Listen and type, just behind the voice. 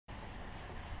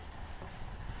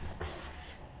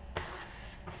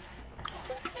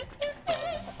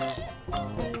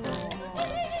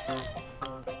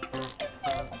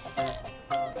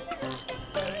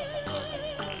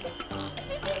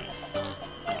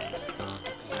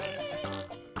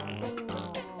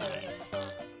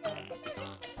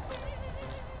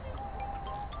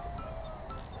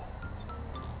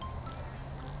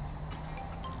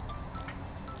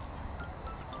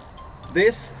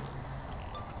This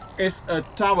is a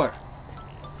tower.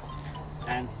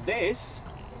 And this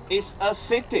is a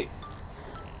city.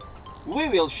 We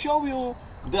will show you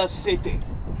the city.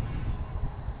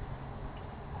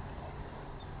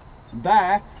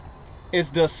 There is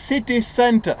the city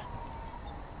center.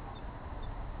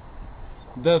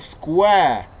 The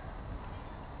square.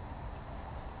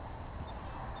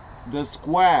 The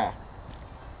square.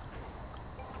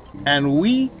 And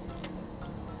we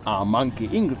are Monkey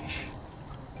English.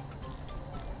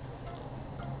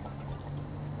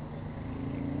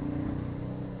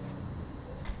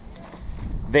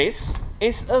 This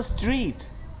is a street.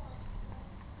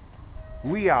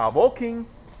 We are walking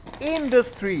in the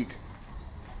street.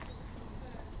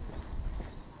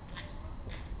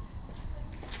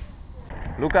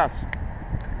 Lucas,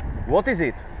 what is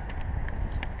it?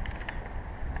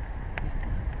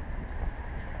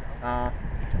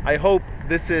 I hope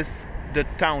this is the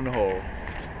town hall.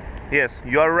 Yes,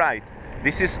 you are right.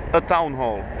 This is a town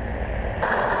hall.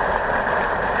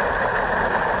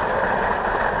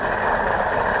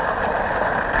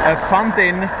 A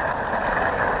fountain.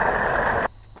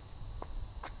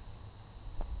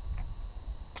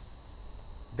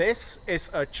 This is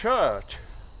a church.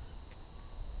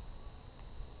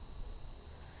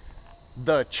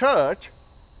 The church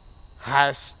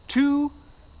has 2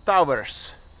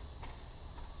 towers.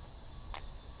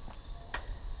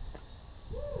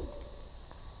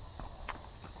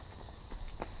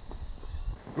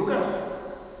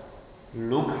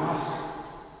 Lucas,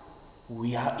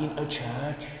 we are in a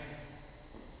church.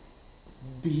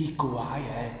 Be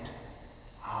quiet.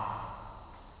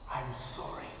 I'm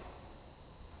sorry.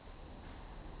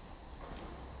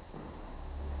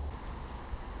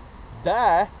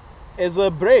 There is a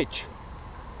bridge.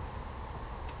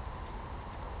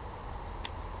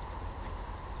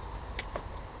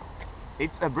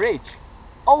 It's a bridge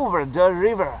over the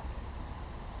river.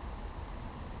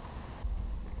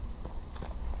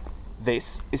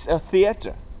 This is a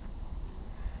theater.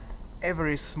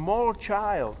 Every small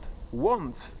child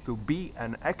wants to be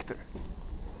an actor.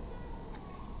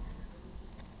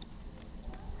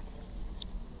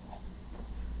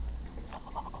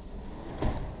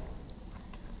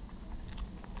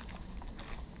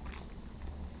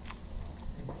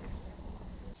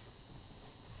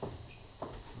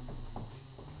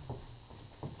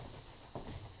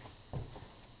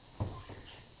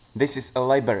 This is a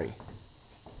library.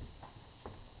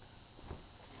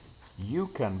 You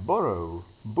can borrow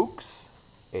books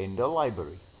in the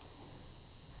library.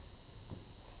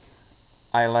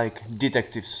 I like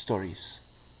detective stories.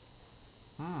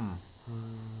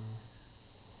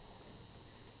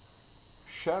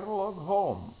 Sherlock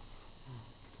Holmes.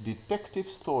 Detective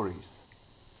stories.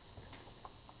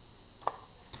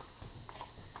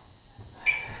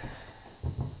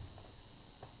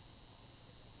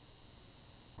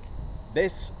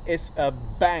 This is a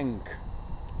bank.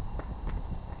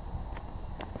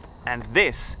 And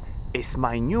this is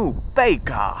my new pay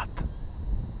card.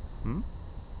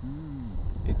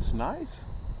 It's nice.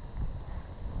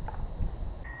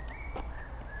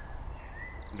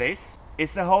 This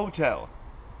is a hotel.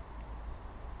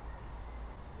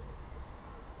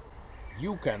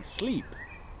 You can sleep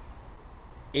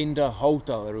in the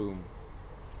hotel room.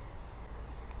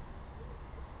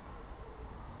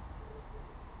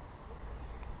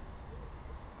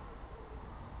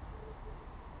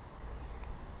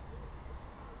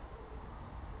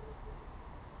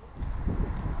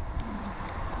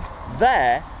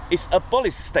 There is a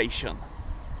police station.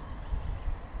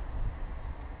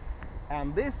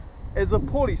 And this is a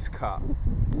police car.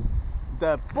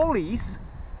 The police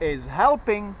is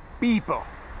helping people.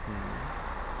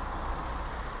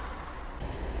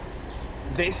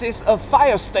 This is a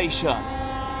fire station.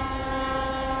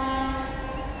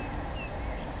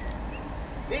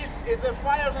 This is a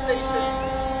fire station.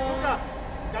 Lucas,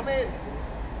 come in.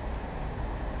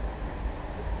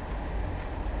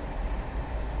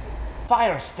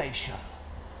 Fire station.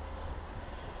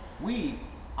 We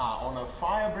are on a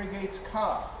fire brigade's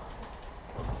car.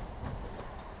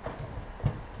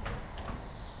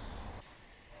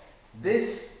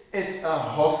 This is a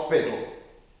hospital.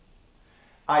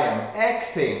 I am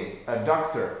acting a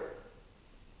doctor.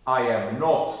 I am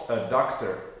not a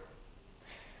doctor.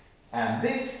 And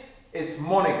this is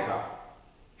Monica.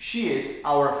 She is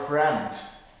our friend.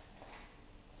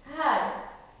 Hi,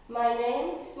 my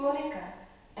name is Monica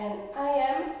and I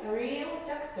am a real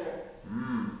doctor.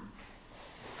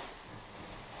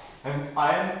 And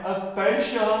I am a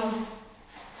patient.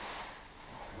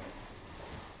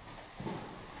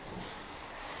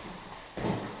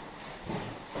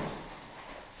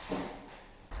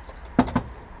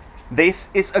 This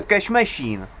is a cash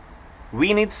machine.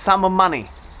 We need some money.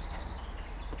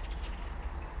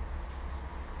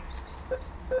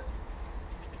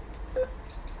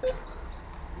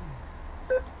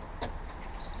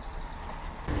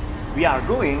 We are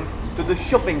going to the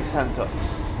shopping center.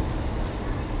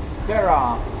 There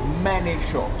are many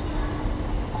shops.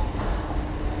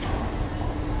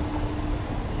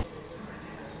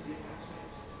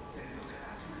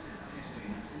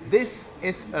 This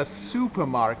is a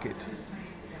supermarket.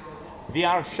 We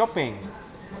are shopping.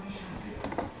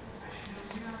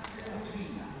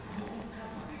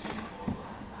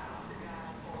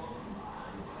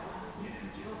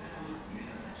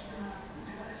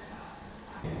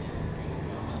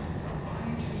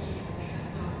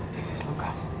 This is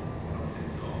Lucas.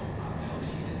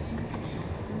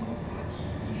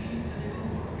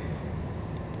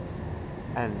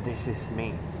 And this is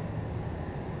me.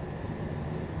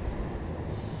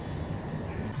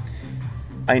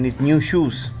 I need new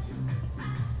shoes.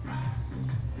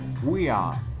 We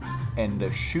are in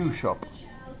the shoe shop.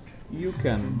 You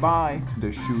can buy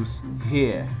the shoes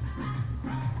here.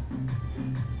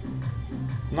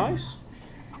 Nice.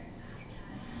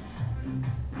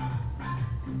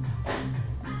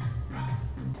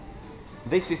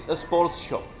 This is a sports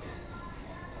shop.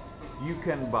 You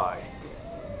can buy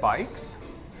bikes,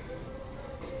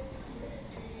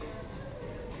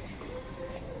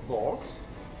 balls,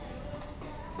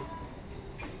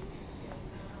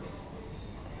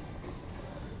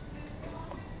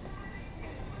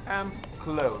 and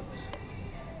clothes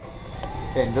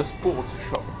in the sports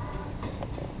shop.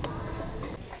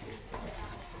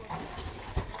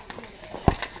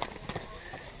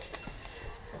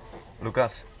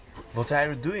 Lucas, what are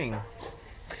you doing?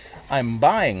 I'm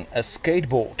buying a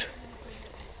skateboard.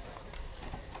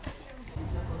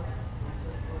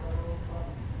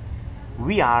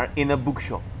 We are in a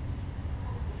bookshop.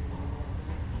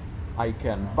 I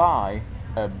can buy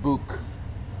a book.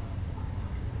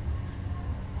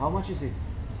 How much is it?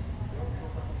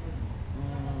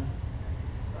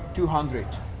 200.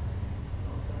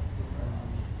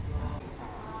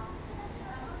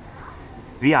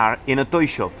 We are in a toy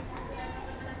shop.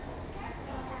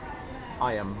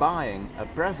 I am buying a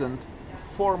present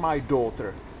for my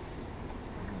daughter.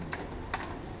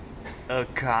 A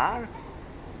car?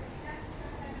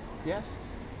 Yes?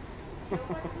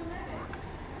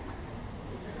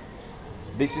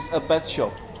 This is a pet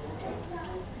shop.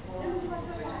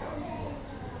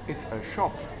 It's a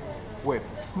shop with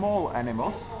small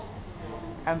animals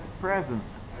and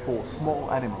presents for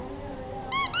small animals.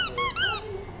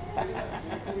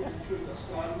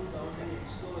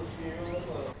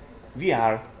 We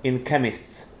are in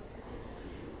chemists.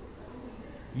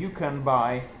 You can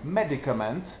buy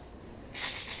medicaments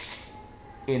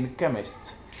in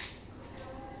chemists.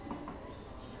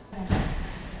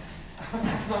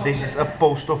 This is a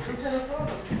post office.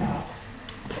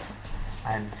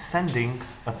 I'm sending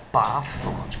a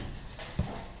parcel.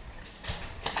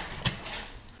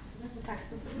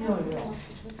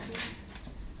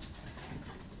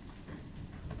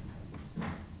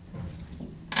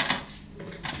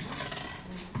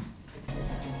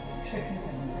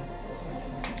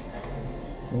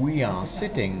 We are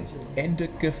sitting in the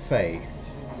cafe.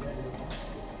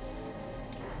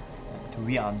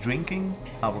 We are drinking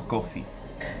our coffee.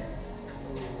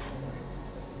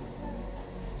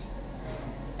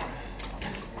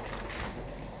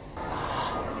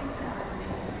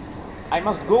 I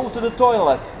must go to the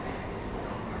toilet.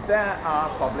 There are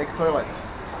public toilets.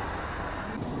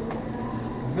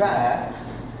 There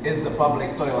is the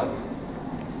public toilet.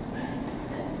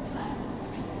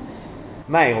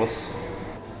 Mails.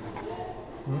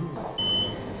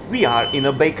 We are in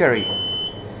a bakery.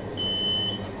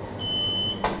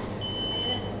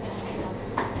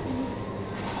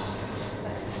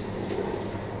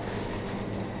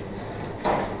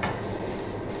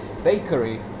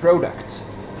 Bakery products.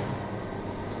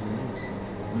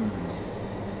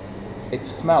 It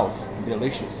smells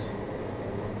delicious.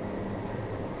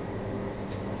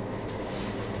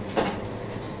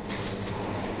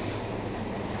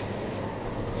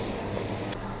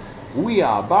 We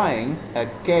are buying a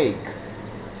cake.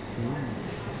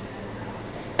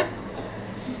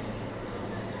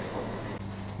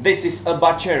 This is a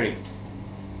butchery.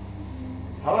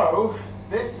 Hello,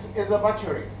 this is a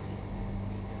butchery.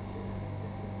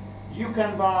 You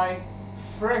can buy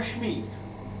fresh meat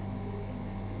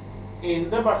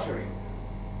in the butchery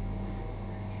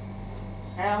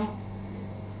and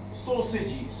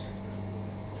sausages.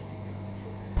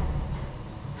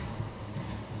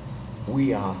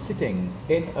 We are sitting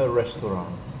in a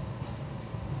restaurant.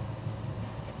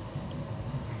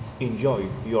 enjoy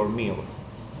your meal.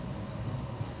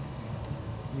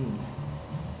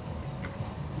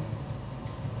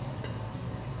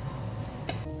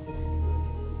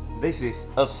 This is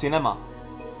a cinema.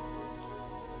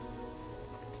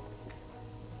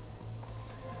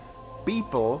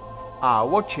 People are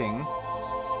watching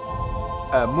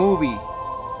a movie.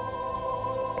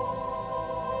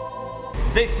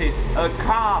 This is a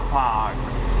car park.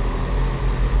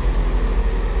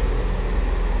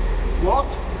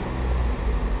 What?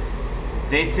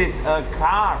 This is a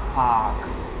car park.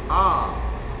 Ah,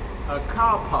 a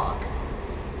car park.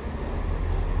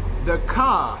 The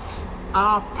cars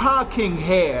are parking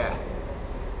here.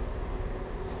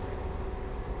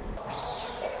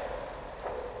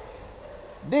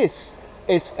 This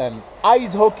is an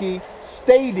ice hockey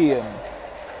stadium.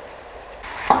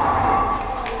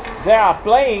 They are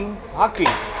playing hockey.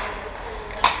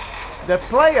 The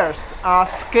players are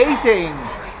skating.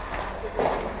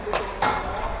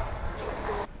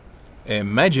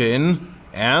 Imagine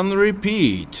and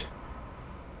repeat.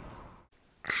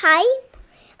 Hi,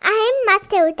 I'm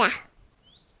Matilda.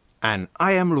 And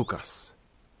I am Lucas.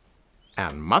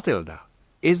 And Matilda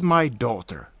is my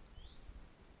daughter.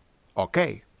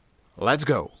 Okay, let's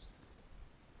go.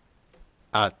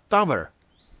 A tower.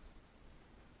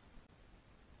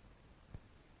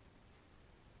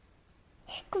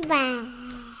 Square.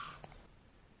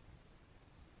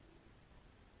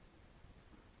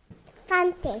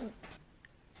 Fountain.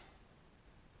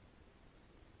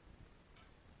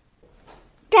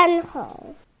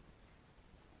 Tunnel.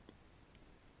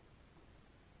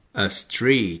 A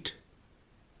street.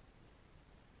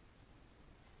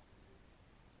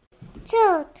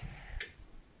 Church.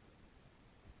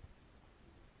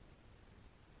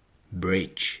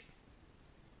 Bridge.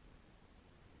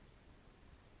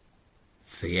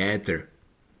 Theater.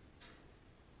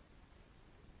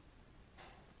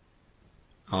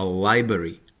 A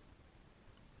library.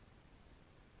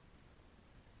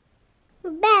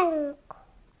 Bank.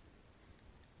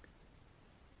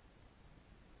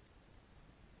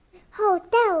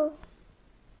 Hotel.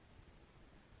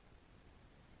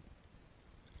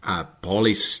 A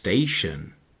police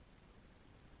station.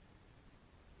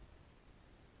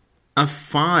 A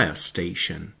fire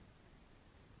station.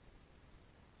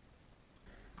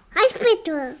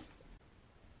 Hospital.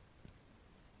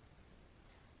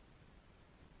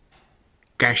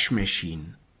 Cash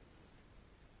machine.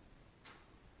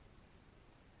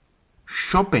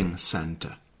 Shopping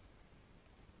center.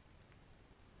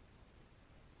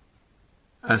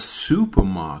 A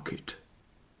supermarket.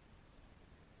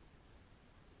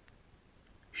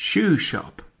 Shoe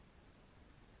shop.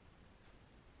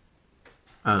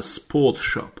 A sports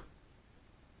shop.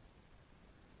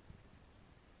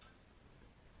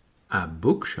 A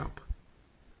bookshop.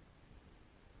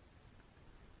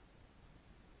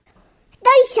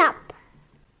 Toy shop.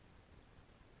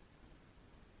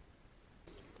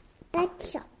 Pet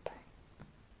shop.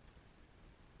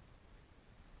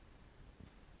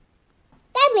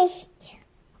 Chemist.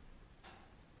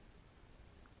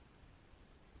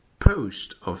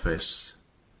 Post office.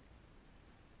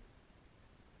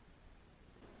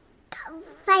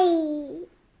 Cafe.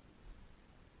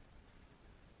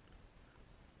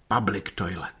 Public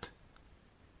toilet.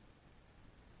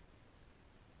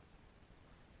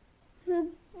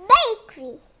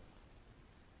 Bakery.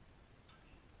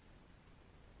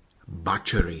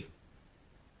 Butchery.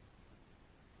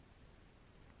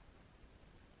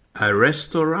 A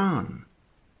restaurant.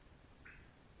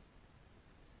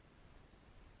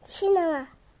 Cinema.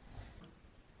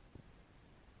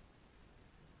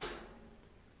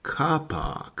 Car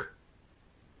park.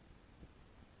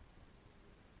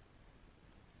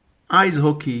 Ice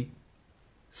hockey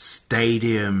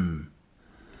stadium.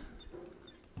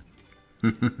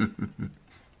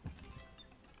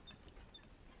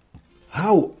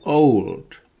 How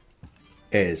old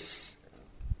is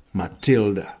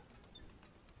Matilda?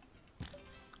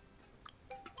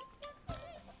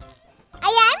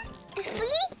 I am 3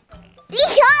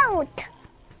 years old.